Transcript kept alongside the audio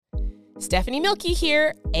Stephanie Milky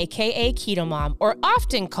here, aka Keto Mom, or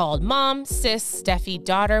often called mom, sis, Steffi,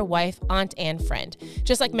 daughter, wife, aunt, and friend.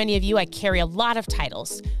 Just like many of you, I carry a lot of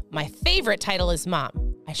titles. My favorite title is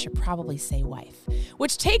mom. I should probably say wife,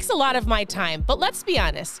 which takes a lot of my time. But let's be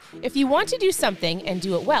honest, if you want to do something and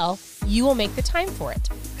do it well, you will make the time for it.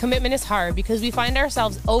 Commitment is hard because we find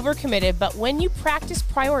ourselves overcommitted, but when you practice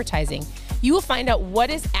prioritizing, you will find out what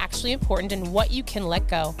is actually important and what you can let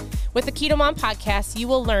go. With the Keto Mom podcast, you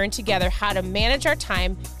will learn together how to manage our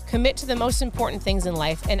time, commit to the most important things in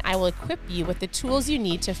life, and I will equip you with the tools you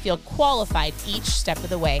need to feel qualified each step of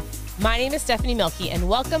the way. My name is Stephanie Milky, and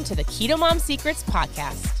welcome to the Keto Mom Secrets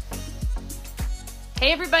podcast.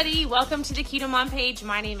 Hey everybody, welcome to the Keto Mom page.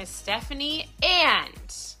 My name is Stephanie,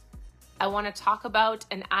 and I want to talk about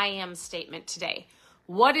an I am statement today.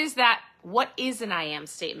 What is that? What is an I am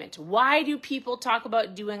statement? Why do people talk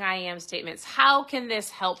about doing I am statements? How can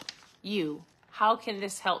this help you? How can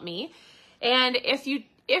this help me? And if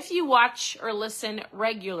you watch or listen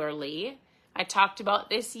regularly, I talked about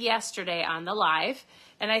this yesterday on the live,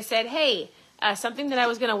 and I said, hey, something that I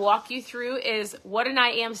was going to walk you through is what an I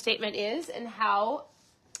am statement is and how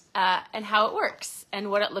it works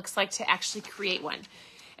and what it looks like to actually create one.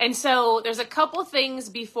 And so there's a couple things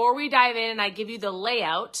before we dive in and I give you the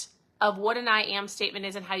layout of what an I am statement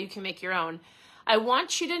is and how you can make your own. I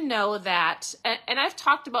want you to know that, and I've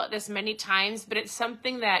talked about this many times, but it's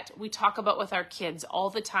something that we talk about with our kids all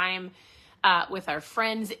the time, with our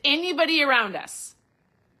friends, anybody around us.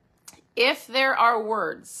 If there are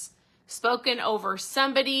words spoken over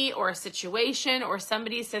somebody or a situation, or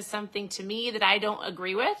somebody says something to me that I don't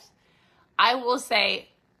agree with, I will say,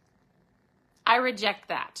 I reject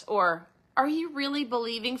that. Or, are you really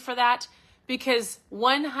believing for that? Because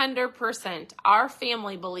 100% our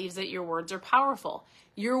family believes that your words are powerful.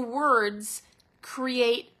 Your words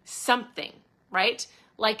create something, right?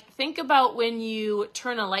 Like think about when you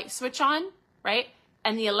turn a light switch on, right?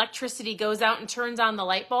 And the electricity goes out and turns on the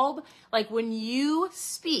light bulb. Like when you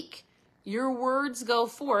speak, your words go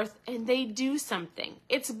forth and they do something.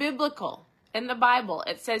 It's biblical. In the Bible,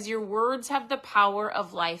 it says your words have the power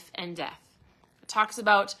of life and death. It talks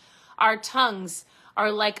about our tongues are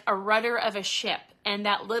like a rudder of a ship, and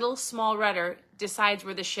that little small rudder decides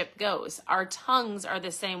where the ship goes. Our tongues are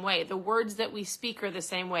the same way. The words that we speak are the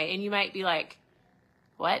same way. And you might be like,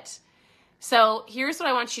 what? So here's what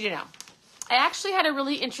I want you to know. I actually had a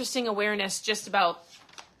really interesting awareness just about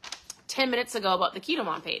 10 minutes ago about the Keto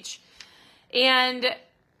Mom page. And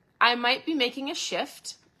I might be making a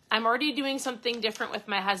shift. I'm already doing something different with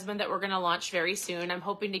my husband that we're going to launch very soon. I'm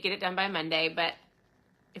hoping to get it done by Monday, but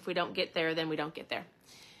if we don't get there, then we don't get there.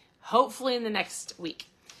 Hopefully in the next week.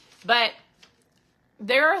 But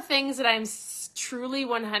there are things that I'm truly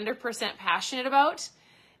 100% passionate about.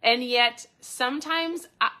 And yet sometimes,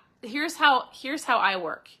 here's how I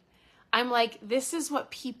work. I'm like, this is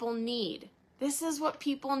what people need. This is what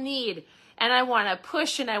people need. And I want to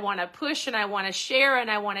push and I want to push and I want to share and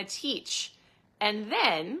I want to teach. And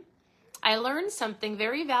then I learned something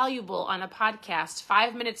very valuable on a podcast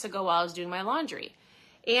 5 minutes ago while I was doing my laundry.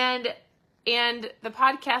 And the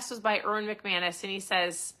podcast was by Erwin McManus, and he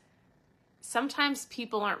says, sometimes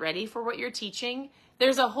people aren't ready for what you're teaching.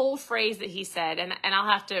 There's a whole phrase that he said, and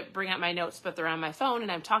I'll have to bring out my notes, but they're on my phone,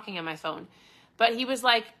 and I'm talking on my phone. But he was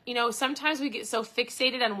like, sometimes we get so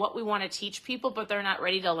fixated on what we want to teach people, but they're not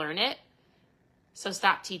ready to learn it. So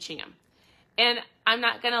stop teaching them. And I'm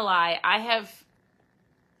not going to lie, I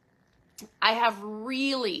have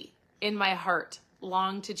really in my heart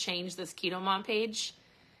longed to change this Keto Mom page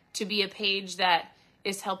to be a page that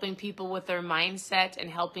is helping people with their mindset and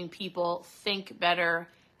helping people think better,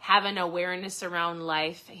 have an awareness around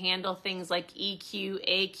life, handle things like EQ,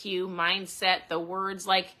 AQ, mindset, the words.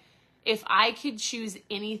 Like, if I could choose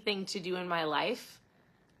anything to do in my life,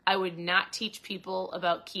 I would not teach people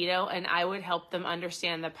about keto, and I would help them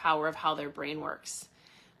understand the power of how their brain works.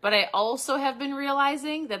 But I also have been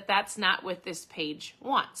realizing that that's not what this page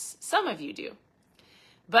wants. Some of you do.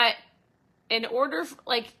 But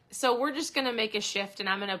so we're just going to make a shift and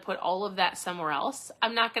I'm going to put all of that somewhere else.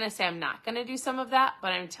 I'm not going to say I'm not going to do some of that,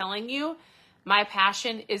 but I'm telling you, my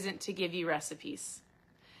passion isn't to give you recipes.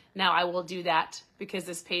 Now I will do that because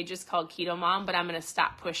this page is called Keto Mom, but I'm going to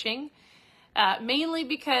stop pushing, mainly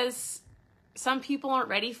because some people aren't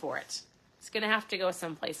ready for it. It's going to have to go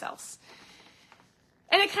someplace else.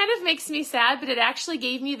 And it kind of makes me sad, but it actually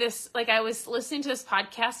gave me this, like I was listening to this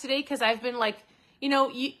podcast today because I've been like,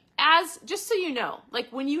 just so you know, like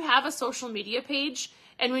when you have a social media page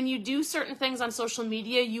and when you do certain things on social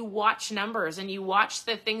media, you watch numbers and you watch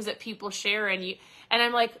the things that people share and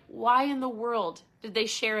I'm like, why in the world did they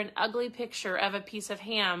share an ugly picture of a piece of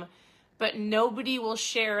ham but nobody will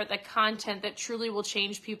share the content that truly will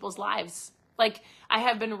change people's lives. Like, I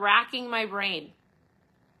have been racking my brain,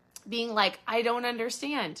 being like, I don't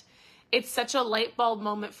understand. It's such a light bulb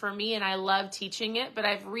moment for me, and I love teaching it, but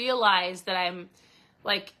I've realized that I'm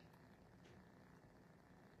like,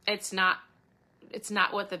 it's not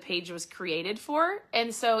what the page was created for.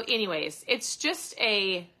 And so anyways, it's just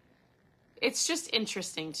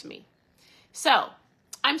interesting to me. So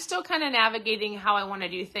I'm still kind of navigating how I want to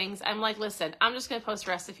do things. I'm like, listen, I'm just going to post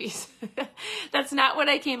recipes. That's not what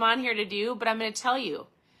I came on here to do, but I'm going to tell you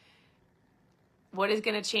what is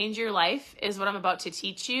going to change your life is what I'm about to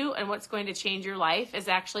teach you. And what's going to change your life is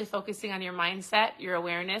actually focusing on your mindset, your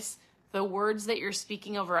awareness, the words that you're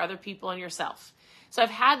speaking over other people and yourself. So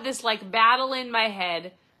I've had this like battle in my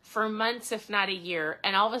head for months, if not a year.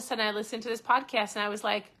 And all of a sudden I listened to this podcast and I was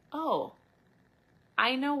like, oh,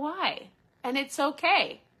 I know why. And it's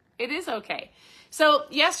okay. It is okay. So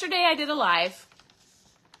yesterday I did a live,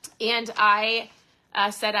 and I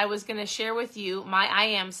said I was going to share with you my I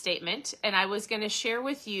am statement, and I was going to share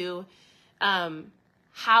with you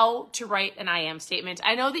how to write an I am statement.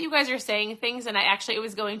 I know that you guys are saying things, and it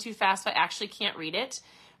was going too fast, so I actually can't read it,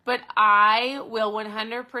 but I will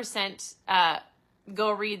 100%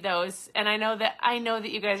 go read those. And I know that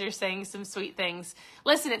you guys are saying some sweet things.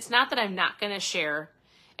 Listen, it's not that I'm not going to share.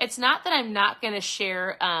 It's not that I'm not going to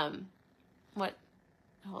share, hold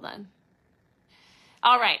on.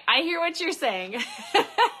 All right. I hear what you're saying.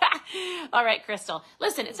 All right, Crystal.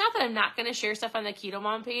 Listen, it's not that I'm not going to share stuff on the Keto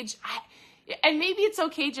Mom page. And maybe it's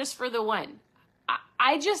okay just for the one.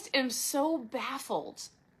 I just am so baffled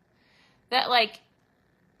that like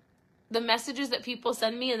the messages that people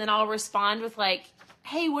send me, and then I'll respond with like,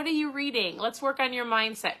 hey, what are you reading? Let's work on your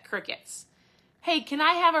mindset. Crickets. Hey, can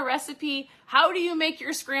I have a recipe? How do you make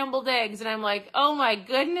your scrambled eggs? And I'm like, oh my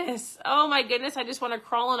goodness. I just want to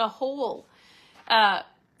crawl in a hole.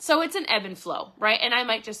 So it's an ebb and flow, right? And I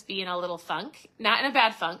might just be in a little funk, not in a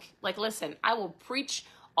bad funk. Like, listen, I will preach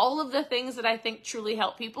all of the things that I think truly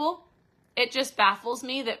help people. It just baffles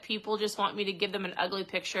me that people just want me to give them an ugly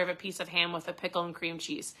picture of a piece of ham with a pickle and cream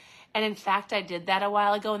cheese. And in fact, I did that a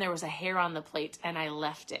while ago, and there was a hair on the plate, and I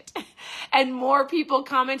left it. And more people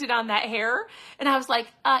commented on that hair, and I was like,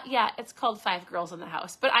 yeah, it's called 5 Girls in the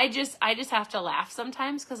House. But I just have to laugh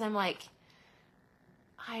sometimes, because I'm like,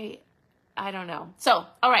 I don't know. So,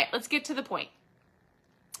 all right, let's get to the point.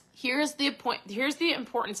 Here's the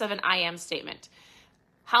importance of an I am statement.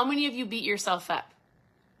 How many of you beat yourself up?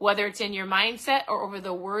 Whether it's in your mindset or over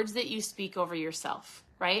the words that you speak over yourself,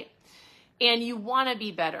 right? And you want to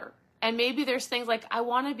be better. And maybe there's things like, I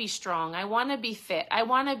want to be strong. I want to be fit. I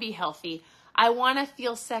want to be healthy. I want to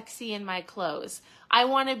feel sexy in my clothes. I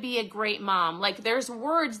want to be a great mom. Like, there's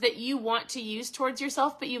words that you want to use towards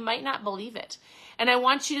yourself, but you might not believe it. And I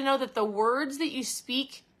want you to know that the words that you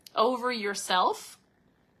speak over yourself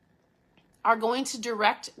are going to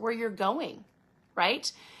direct where you're going,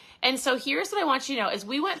 right? And so here's what I want you to know is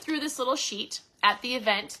we went through this little sheet at the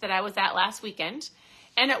event that I was at last weekend,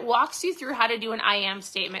 and it walks you through how to do an I am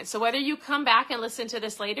statement. So whether you come back and listen to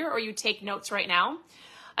this later or you take notes right now,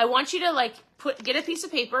 I want you to get a piece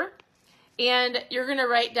of paper, and you're going to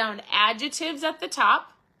write down adjectives at the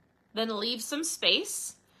top, then leave some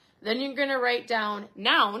space. Then you're going to write down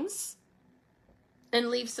nouns and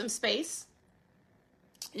leave some space.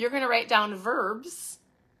 You're going to write down verbs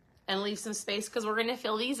and leave some space, because we're going to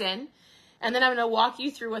fill these in. And then I'm going to walk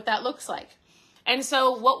you through what that looks like. And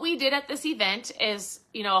so what we did at this event is,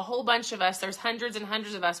 a whole bunch of us, there's hundreds and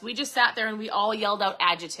hundreds of us, we just sat there and we all yelled out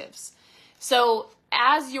adjectives. So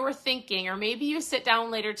as you're thinking, or maybe you sit down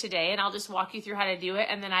later today and I'll just walk you through how to do it.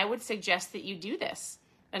 And then I would suggest that you do this.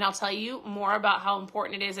 And I'll tell you more about how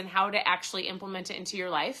important it is and how to actually implement it into your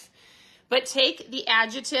life. But take the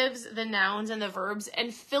adjectives, the nouns, and the verbs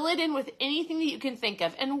and fill it in with anything that you can think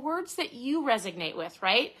of and words that you resonate with,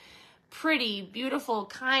 right? Pretty, beautiful,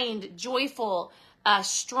 kind, joyful,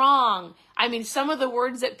 strong. I mean, some of the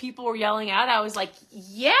words that people were yelling out, I was like,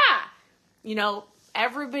 yeah,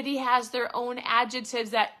 everybody has their own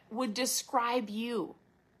adjectives that would describe you.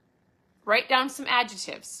 Write down some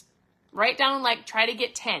adjectives. Write down, try to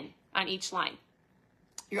get 10 on each line.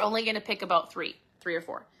 You're only going to pick about 3 or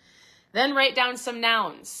 4. Then write down some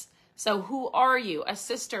nouns. So who are you? A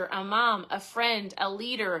sister, a mom, a friend, a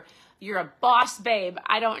leader. You're a boss babe.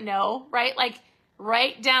 I don't know, right?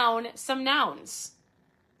 Write down some nouns.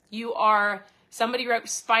 You are, somebody wrote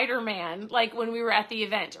Spider-Man, when we were at the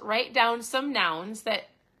event. Write down some nouns that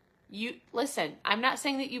listen, I'm not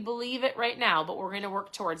saying that you believe it right now, but we're going to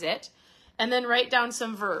work towards it. And then write down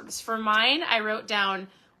some verbs. For mine, I wrote down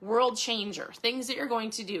world changer, things that you're going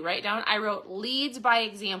to do. Write down, I wrote leads by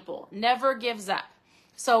example, never gives up.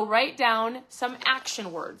 So write down some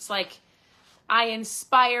action words like I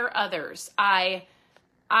inspire others. I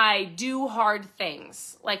do hard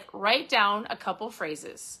things. Like write down a couple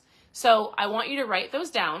phrases. So I want you to write those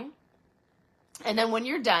down. And then when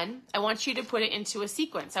you're done, I want you to put it into a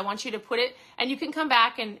sequence. I want you to put it, and you can come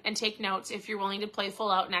back and take notes if you're willing to play full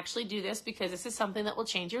out and actually do this, because this is something that will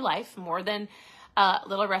change your life more than a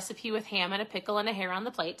little recipe with ham and a pickle and a hair on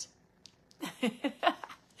the plate.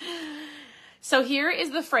 So here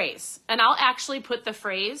is the phrase, and I'll actually put the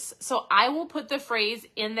phrase. So I will put the phrase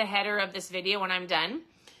in the header of this video when I'm done,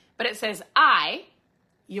 but it says, I,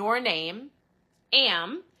 your name,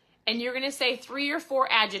 am, and you're going to say 3 or 4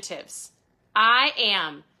 adjectives. I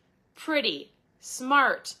am pretty,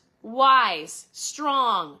 smart, wise,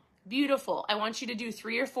 strong, beautiful. I want you to do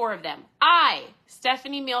 3 or 4 of them. I,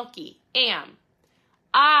 Stephanie Mielke, am.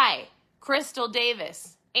 I, Crystal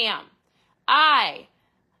Davis, am. I,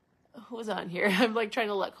 who's on here? I'm like trying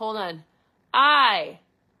to look. Hold on. I,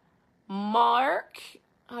 Mark,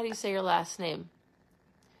 how do you say your last name?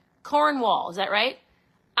 Cornwall, is that right?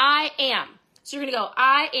 I am. So you're going to go,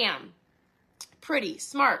 I am pretty,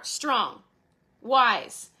 smart, strong,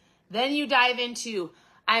 wise. Then you dive into,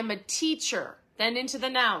 I'm a teacher. Then into the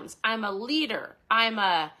nouns. I'm a leader.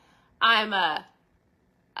 I'll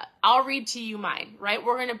read to you mine, right?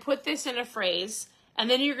 We're going to put this in a phrase, and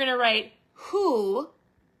then you're going to write who,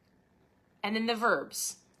 and then the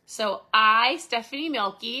verbs. So I, Stephanie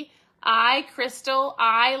Mielke, I, Crystal,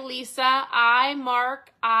 I, Lisa, I,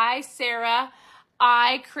 Mark, I, Sarah,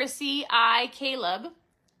 I, Chrissy, I, Caleb,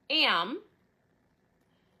 am.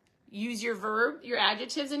 Use your verb, your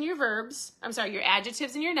adjectives and your verbs. I'm sorry, your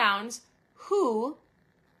adjectives and your nouns. Who,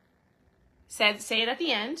 say it at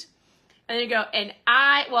the end. And then you go, and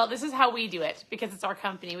I, well, this is how we do it because it's our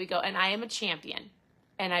company. We go, and I am a champion,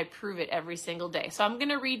 and I prove it every single day. So I'm going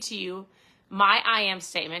to read to you my I am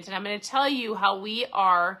statement, and I'm going to tell you how we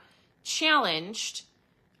are challenged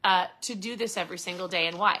to do this every single day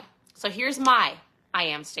and why. So here's my I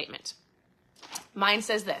am statement. Mine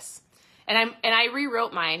says this, and I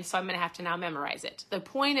rewrote mine, so I'm going to have to now memorize it. The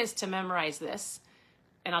point is to memorize this,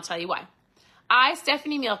 and I'll tell you why. I,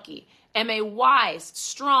 Stephanie Mielke, am a wise,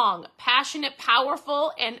 strong, passionate,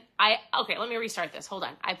 powerful, and okay, let me restart this. Hold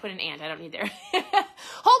on. I put an and. I don't need there.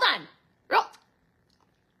 Hold on.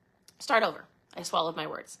 Start over. I swallowed my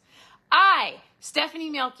words. I, Stephanie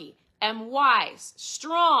Mielke, am wise,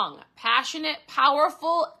 strong, passionate,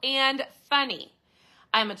 powerful, and funny.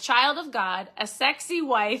 I'm a child of God, a sexy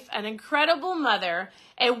wife, an incredible mother,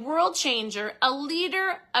 a world changer, a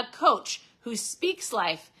leader, a coach who speaks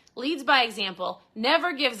life, leads by example,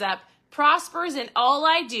 never gives up, prospers in all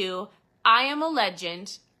I do. I am a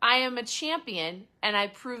legend. I am a champion, and I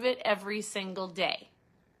prove it every single day.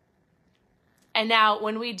 And now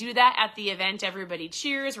when we do that at the event, everybody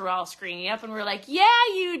cheers. We're all screaming up and we're like, yeah,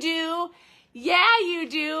 you do. Yeah, you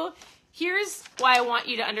do. Here's why I want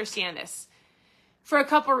you to understand this. For a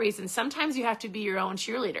couple reasons. Sometimes you have to be your own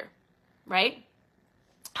cheerleader, right?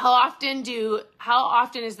 How often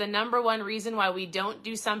is the number one reason why we don't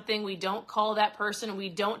do something, we don't call that person, we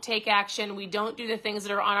don't take action, we don't do the things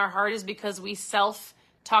that are on our heart is because we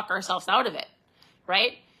self-talk ourselves out of it,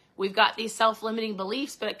 right? We've got these self-limiting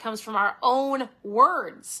beliefs, but it comes from our own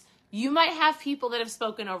words. You might have people that have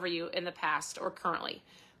spoken over you in the past or currently,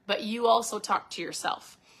 but you also talk to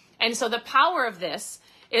yourself. And so the power of this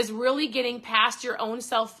is really getting past your own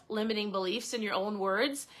self-limiting beliefs and your own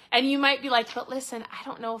words. And you might be like, but listen, I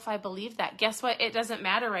don't know if I believe that. Guess what? It doesn't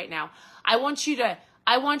matter right now. I want you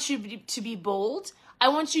to be bold. I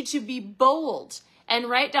want you to be bold and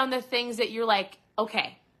write down the things that you're like,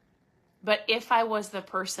 okay, but if I was the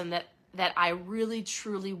person that I really,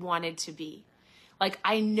 truly wanted to be, like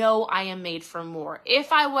I know I am made for more.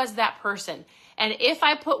 If I was that person, and if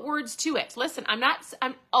I put words to it, listen,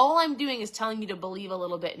 all I'm doing is telling you to believe a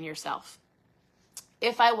little bit in yourself.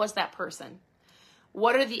 If I was that person,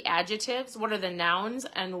 what are the adjectives? What are the nouns?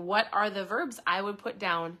 And what are the verbs I would put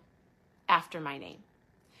down after my name?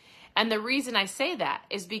 And the reason I say that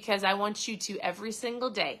is because I want you to every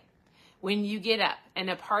single day, when you get up,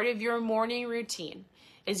 and a part of your morning routine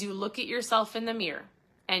is you look at yourself in the mirror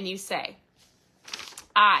and you say,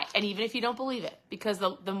 and even if you don't believe it, because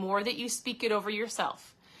the more that you speak it over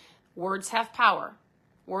yourself, words have power.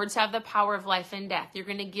 Words have the power of life and death. You're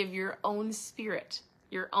going to give your own spirit,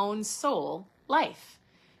 your own soul, life,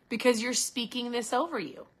 because you're speaking this over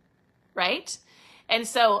you, right? And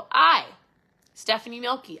so I, Stephanie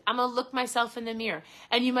Milky, I'm going to look myself in the mirror.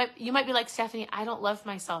 And you might be like, Stephanie, I don't love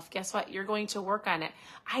myself. Guess what? You're going to work on it.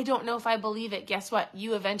 I don't know if I believe it. Guess what?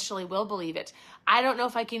 You eventually will believe it. I don't know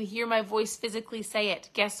if I can hear my voice physically say it.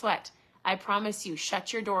 Guess what? I promise you,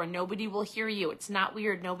 shut your door. Nobody will hear you. It's not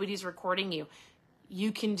weird. Nobody's recording you.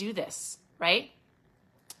 You can do this, right?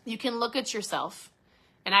 You can look at yourself,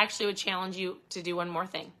 and I actually would challenge you to do one more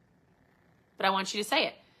thing. But I want you to say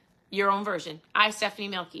it. Your own version. I, Stephanie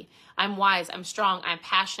Milky. I'm wise. I'm strong. I'm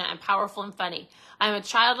passionate. I'm powerful and funny. I'm a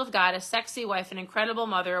child of God, a sexy wife, an incredible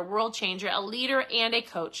mother, a world changer, a leader, and a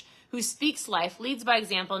coach who speaks life, leads by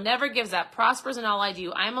example, never gives up, prospers in all I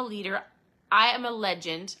do. I am a leader. I am a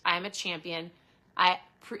legend. I am a champion.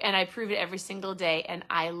 And I prove it every single day. And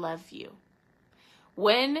I love you.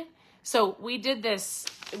 So we did this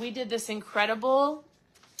incredible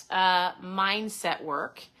mindset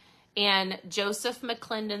work. And Joseph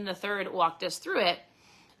McClendon III walked us through it.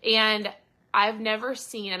 And I've never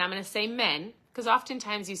seen, and I'm going to say men, because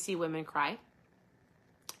oftentimes you see women cry.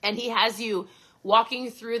 And he has you walking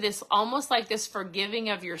through this, almost like this forgiving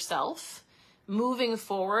of yourself, moving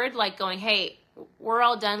forward, like going, hey, we're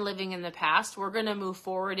all done living in the past. We're going to move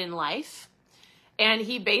forward in life. And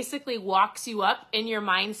he basically walks you up in your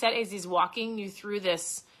mindset as he's walking you through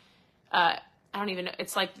this, I don't even know,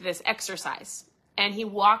 it's like this exercise. And he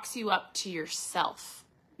walks you up to yourself,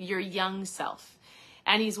 your young self.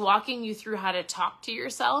 And he's walking you through how to talk to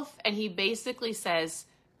yourself. And he basically says,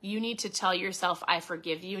 you need to tell yourself, I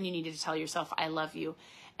forgive you. And you need to tell yourself, I love you.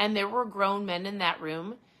 And there were grown men in that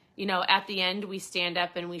room. You know, at the end, we stand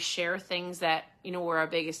up and we share things that, you know, were our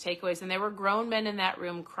biggest takeaways. And there were grown men in that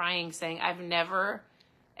room crying, saying, I've never,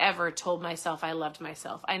 ever told myself I loved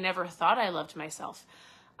myself. I never thought I loved myself.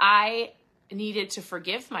 I needed to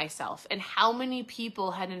forgive myself. And how many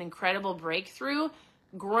people had an incredible breakthrough?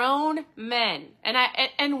 Grown men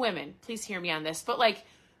and women, please hear me on this. But like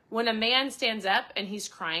when a man stands up and he's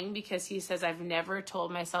crying because he says, I've never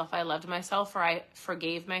told myself I loved myself, or I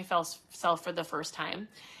forgave myself for the first time.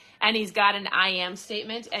 And he's got an I am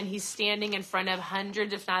statement, and he's standing in front of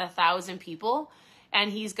hundreds, if not 1,000 people.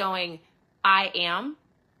 And he's going, I am.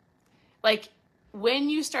 Like, when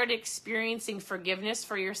you start experiencing forgiveness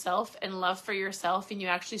for yourself and love for yourself, and you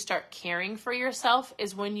actually start caring for yourself,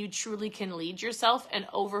 is when you truly can lead yourself and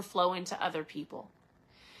overflow into other people.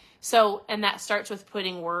 So, and that starts with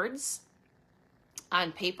putting words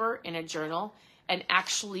on paper in a journal and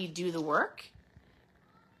actually do the work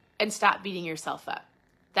and stop beating yourself up.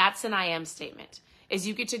 That's an I am statement, is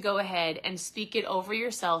you get to go ahead and speak it over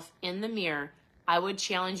yourself in the mirror. I would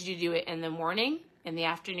challenge you to do it in the morning, in the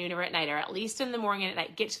afternoon, or at night, or at least in the morning and at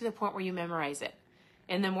night. Get to the point where you memorize it.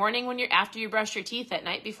 In the morning after you brush your teeth, at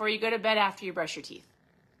night before you go to bed after you brush your teeth.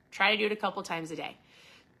 Try to do it a couple times a day.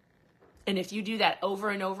 And if you do that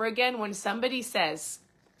over and over again, when somebody says,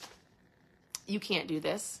 you can't do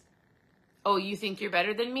this. Oh, you think you're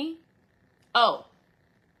better than me? Oh,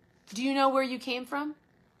 do you know where you came from?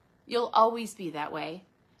 You'll always be that way.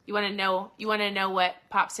 You want to know what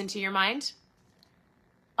pops into your mind?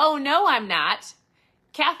 Oh, no, I'm not.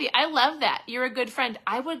 Kathy, I love that. You're a good friend.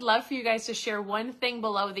 I would love for you guys to share one thing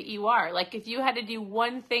below that you are. Like if you had to do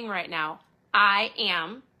one thing right now, I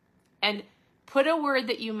am, and put a word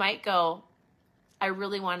that you might go, I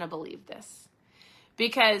really want to believe this.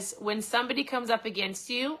 Because when somebody comes up against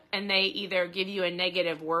you and they either give you a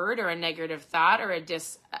negative word or a negative thought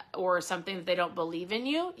or something that they don't believe in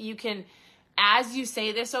you, you can, as you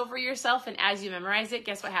say this over yourself and as you memorize it,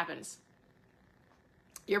 guess what happens?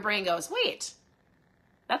 Your brain goes, wait.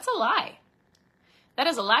 That's a lie. That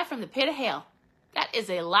is a lie from the pit of hell. That is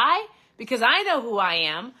a lie because I know who I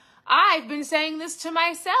am. I've been saying this to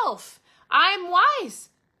myself. I'm wise.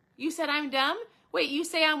 You said I'm dumb? Wait, you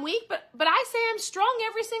say I'm weak, but I say I'm strong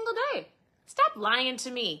every single day. Stop lying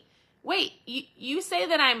to me. Wait, you say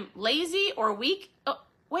that I'm lazy or weak? Oh,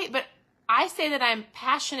 wait, but I say that I'm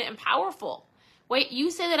passionate and powerful. Wait,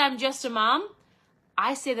 you say that I'm just a mom?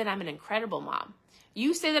 I say that I'm an incredible mom.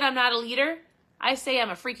 You say that I'm not a leader? I say I'm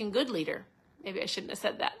a freaking good leader. Maybe I shouldn't have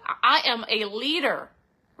said that. I am a leader,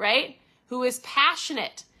 right? Who is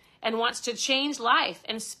passionate and wants to change life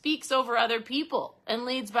and speaks over other people and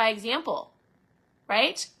leads by example,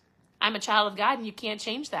 right? I'm a child of God and you can't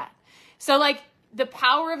change that. So like the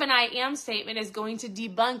power of an I am statement is going to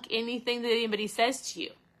debunk anything that anybody says to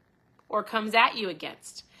you or comes at you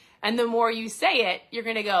against. And the more you say it, you're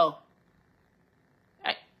going to go,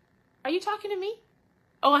 are you talking to me?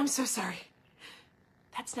 Oh, I'm so sorry.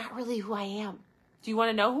 That's not really who I am. Do you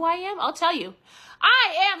want to know who I am? I'll tell you.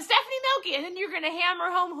 I am Stephanie Milky. And then you're going to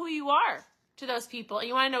hammer home who you are to those people. And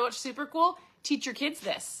you want to know what's super cool? Teach your kids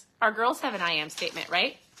this. Our girls have an I am statement,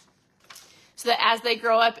 right? so that as they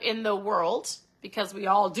grow up in the world, because we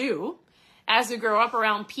all do, as we grow up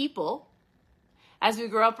around people, as we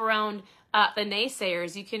grow up around the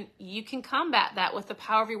naysayers, you can combat that with the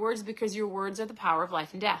power of your words, because your words are the power of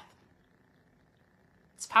life and death.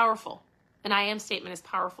 It's powerful. An I am statement is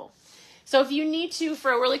powerful. So if you need to,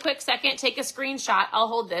 for a really quick second, take a screenshot. I'll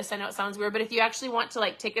hold this. I know it sounds weird, but if you actually want to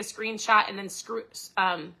like take a screenshot and then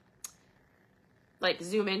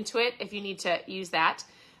zoom into it, if you need to use that.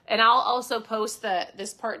 And I'll also post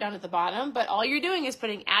this part down at the bottom, but all you're doing is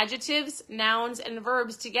putting adjectives, nouns, and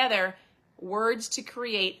verbs together, words to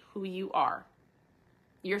create who you are,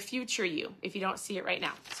 your future you, if you don't see it right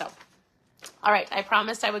now. So, all right, I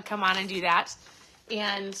promised I would come on and do that.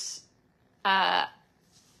 And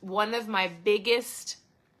one of my biggest,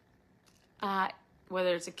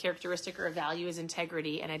 whether it's a characteristic or a value, is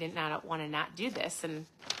integrity. And I did not want to not do this. And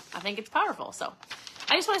I think it's powerful. So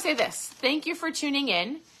I just want to say this. Thank you for tuning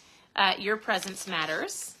in. Your presence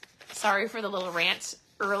matters. Sorry for the little rant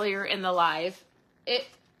earlier in the live.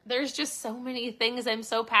 There's just so many things I'm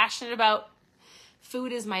so passionate about.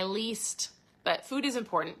 Food is my least, but food is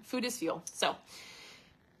important. Food is fuel. So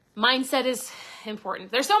mindset is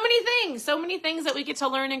important. There's so many things that we get to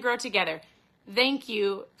learn and grow together. Thank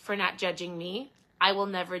you for not judging me. I will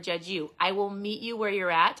never judge you. I will meet you where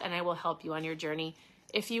you're at, and I will help you on your journey.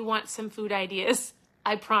 If you want some food ideas,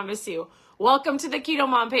 I promise you, welcome to the Keto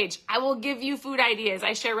Mom page. I will give you food ideas.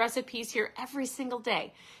 I share recipes here every single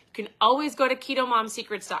day. You can always go to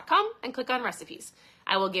ketomomsecrets.com and click on recipes.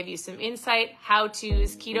 I will give you some insight,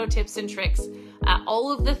 how-tos, keto tips and tricks,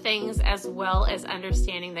 all of the things, as well as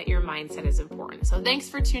understanding that your mindset is important. So thanks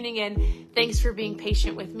for tuning in. Thanks for being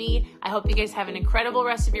patient with me. I hope you guys have an incredible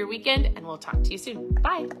rest of your weekend, and we'll talk to you soon.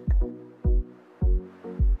 Bye.